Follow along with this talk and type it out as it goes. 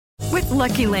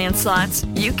Lucky Land Slots,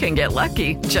 you can get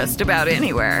lucky just about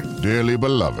anywhere. Dearly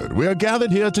beloved, we are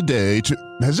gathered here today to...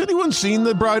 Has anyone seen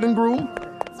the bride and groom?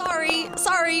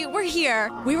 Sorry, we're here.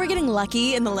 We were getting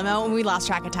lucky in the limo and we lost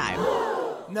track of time.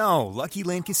 No, Lucky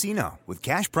Land Casino, with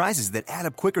cash prizes that add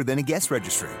up quicker than a guest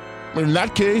registry. In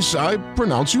that case, I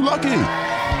pronounce you lucky.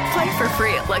 Play for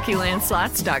free at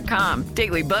LuckyLandSlots.com.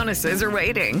 Daily bonuses are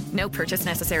waiting. No purchase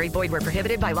necessary. Void where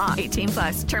prohibited by law.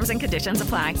 18+. Terms and conditions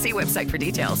apply. See website for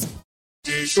details. I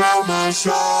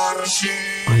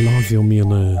love you,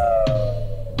 Mina.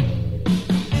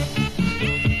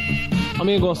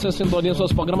 Amigo, você sintoniza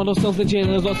os programas dos seus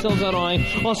DJs, dos seus heróis,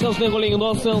 os seus negolinhos,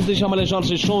 dos seus Djalma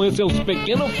Jorge Show e seus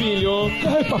pequenos filhos.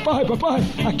 Ei, papai,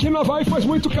 aqui no Havaí faz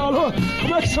muito calor.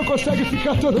 Como é que você consegue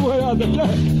ficar todo molhado?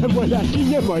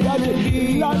 Molhadinha,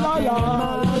 lá.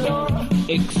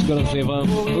 Exclusiva,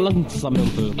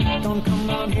 lançamento.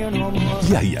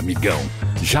 E aí, amigão,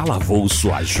 já lavou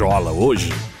sua jola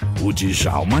hoje? O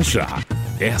Djalma já.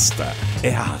 Esta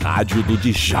é a rádio do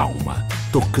Djalma,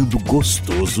 tocando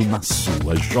gostoso na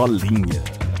sua jolinha.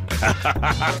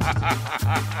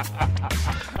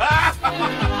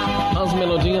 As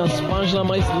melodias, página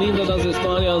mais linda das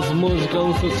histórias,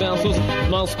 músicas, sucessos.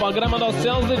 Nosso programa dos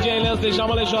seus DJs,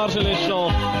 Djalma Jorge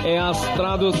Show. É a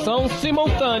tradução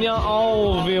simultânea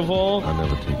ao vivo.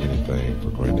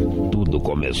 Tudo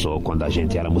começou quando a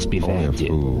gente éramos pivete.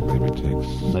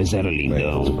 Nós era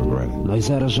lindão. Nós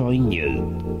era joinha.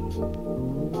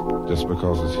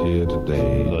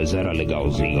 Nós era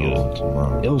legalzinho.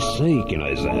 Eu sei que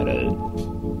nós era.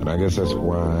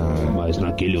 Mas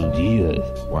naquele um dia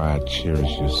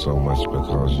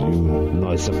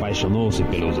nós se apaixonou-se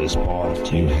pelos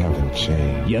esportes.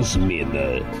 E as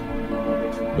minas.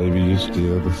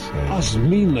 As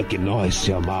minas que nós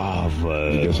se amava.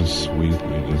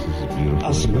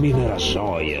 As minas era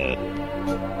joia.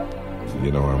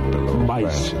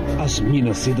 Mas as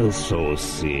minas se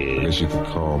dançou-se.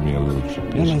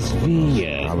 Elas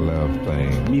vinham,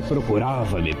 me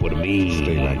procuravam por mim,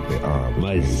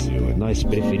 mas nós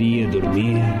preferíamos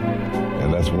dormir.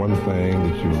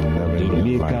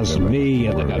 Dormir com as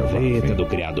meias da gaveta do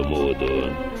criado mudo.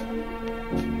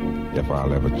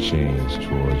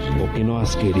 O que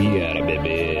nós queríamos era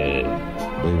beber.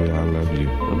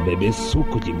 Beber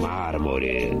suco de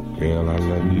mármore.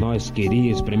 Nós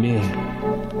queríamos espremer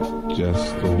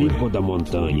bico da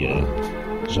montanha.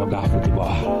 Jogar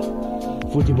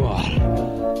futebol.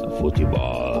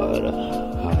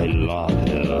 I love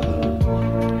you.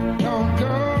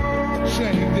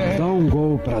 Dá um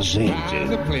gol pra gente.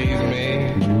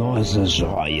 Nós é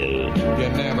joia.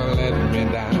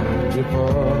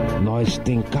 Nós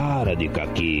tem cara de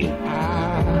caqui.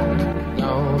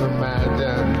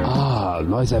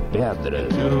 Nós é pedra.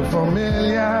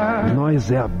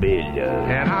 Nós é abelha.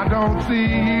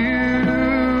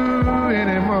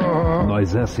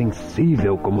 Nós é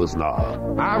sensível como os nós.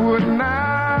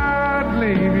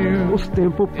 Os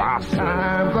tempos passam.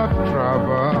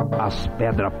 As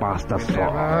pedras pastam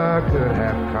só.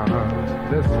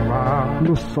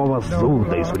 No sol azul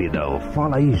da escuridão.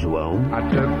 Fala aí, João.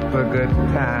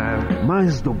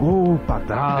 Mas do gol pra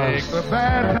trás,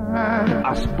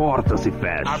 as portas se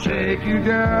fecham.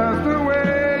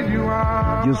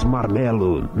 E os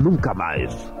marmelos nunca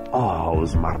mais. Oh,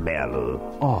 os marmelos.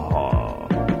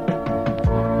 Oh.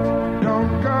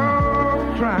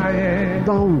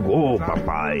 Dá um gol,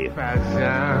 papai.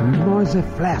 Nós é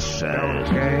flecha.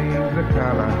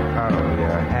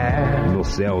 No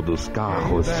céu dos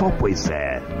carros, só pois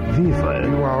é. Viva.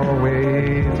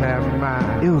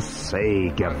 Eu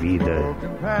sei que a vida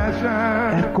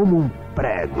é como um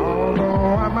prego.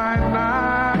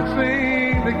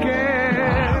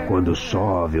 Quando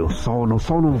chove, o sol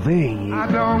não vem.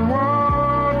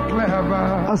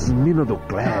 As minas do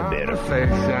Kleber,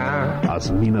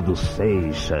 as minas do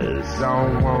Seixas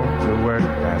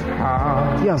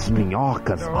e as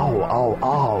minhocas, au,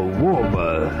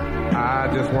 oba.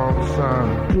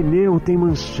 Pneu tem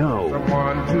manchão,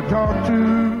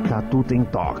 tatu tem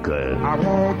toca,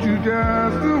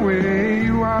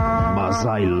 mas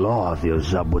I love you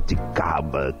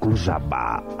jabuticaba com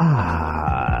jabá.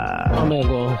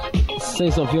 Amigo,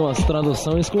 vocês ouviram as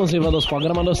traduções exclusivas dos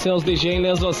programas dos seus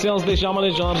DJs, dos seus Djalma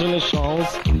Jorge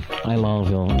Shows. I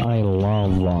love you.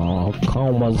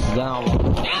 Calma, Zão.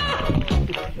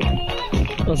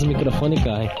 Os microfones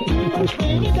caem.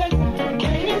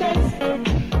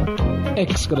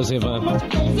 Exclusiva.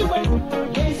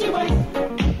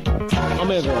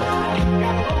 Amigo.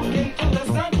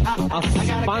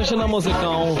 as páginas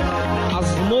musical,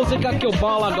 as músicas que o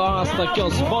Bola gosta, que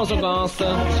os Bozo gosta,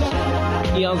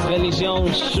 e as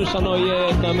religiões Xuxa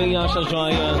Noie também acha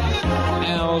joia.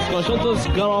 É os conjuntos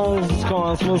Girls com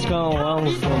as músicas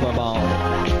Lance do Babal.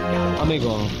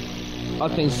 Amigo,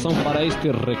 atenção para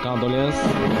este recado, lhes.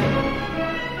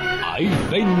 Aí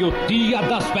vem o dia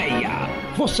das veias.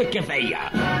 Você que é veia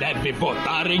deve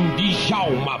votar em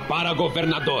Djalma para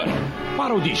governador.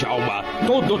 Para o Djalma,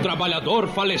 todo trabalhador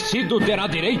falecido terá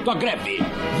direito à greve.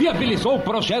 Viabilizou o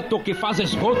projeto que faz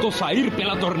esgoto sair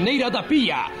pela torneira da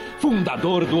pia.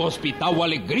 Fundador do Hospital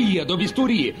Alegria do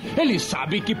Bisturi. Ele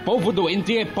sabe que povo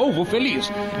doente é povo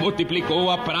feliz.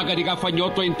 Multiplicou a praga de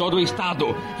gafanhoto em todo o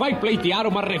estado. Vai pleitear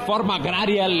uma reforma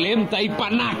agrária lenta e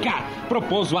panaca.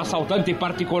 Propôs o assaltante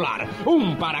particular.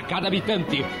 Um para cada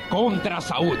habitante. Contra a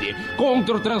saúde,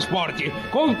 contra o transporte,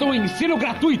 contra o ensino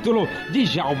gratuito.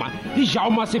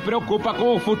 Djalma se preocupa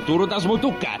com o futuro das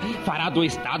mutucas. Fará do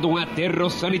estado um aterro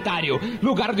sanitário.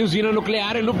 Lugar de usina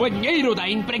nuclear é no banheiro da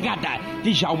empregada.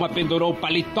 Djalma pendurou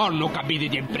paletó no cabide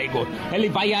de emprego. Ele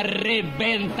vai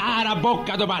arrebentar a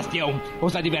boca do bastião.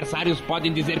 Os adversários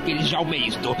podem dizer que Djalma é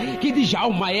isto, que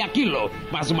Djalma é aquilo.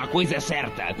 Mas uma coisa é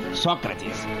certa,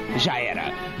 Sócrates, já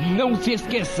era. Não se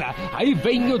esqueça, aí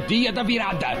vem o dia da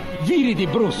virada. Vire de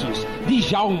bruços,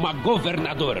 Djalma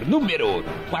governador, número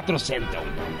 400.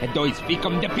 E 2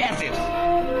 ficam de peças.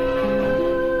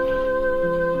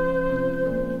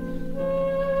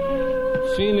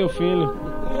 Filho.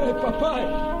 Ei, papai.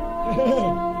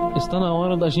 Está na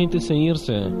hora da gente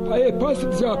ir-se. Pai, posso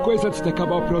dizer uma coisa antes de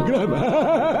acabar o programa?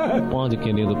 Pode,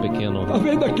 querido pequeno. Tá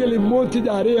vendo aquele monte de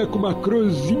areia com uma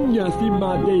cruzinha assim,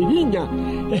 madeirinha?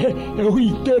 Eu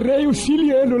enterrei o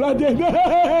Ciliano lá dentro.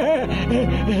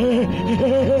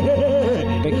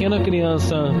 Pequena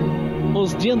criança,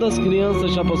 os dias das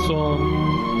crianças já passou.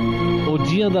 O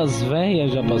dia das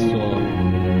velhas já passou.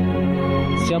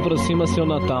 Se aproxima seu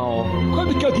Natal.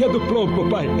 Quando que é o dia do plombo,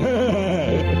 pai?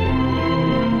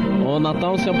 O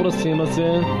Natal se aproxima-se.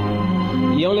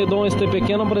 E eu lhe dou este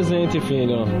pequeno presente,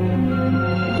 filho.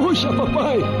 Puxa,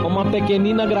 papai! Uma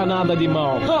pequenina granada de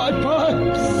mão. Ai, pai!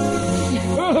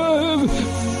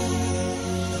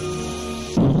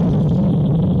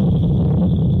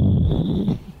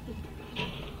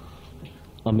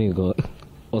 Amigo,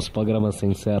 os programas se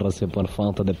encerram-se por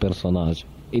falta de personagem.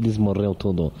 Eles morreram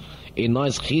tudo. E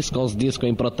nós risca os discos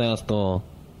em protesto.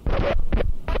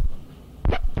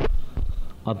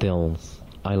 Adeus.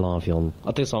 I love you.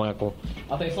 Atenção, Eco.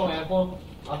 Atenção, Eco.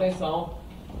 Atenção.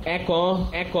 Eco.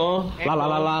 Lá, lá,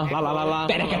 lá, lá, lá, lá, lá, lá.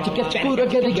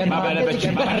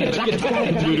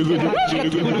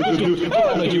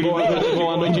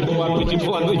 Boa noite.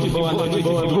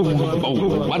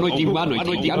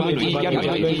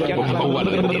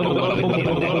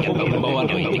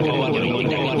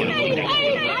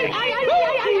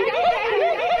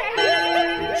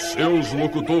 Seus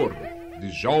locutor,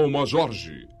 Djalma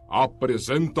Jorge,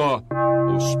 apresenta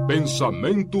os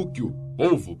pensamentos que o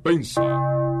povo pensa.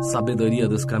 Sabedoria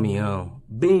dos caminhão.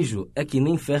 Beijo é que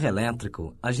nem ferro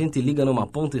elétrico. A gente liga numa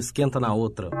ponta e esquenta na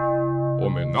outra.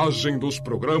 Homenagem dos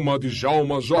programas de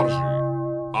Djalma Jorge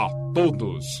a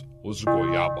todos os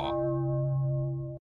goiaba.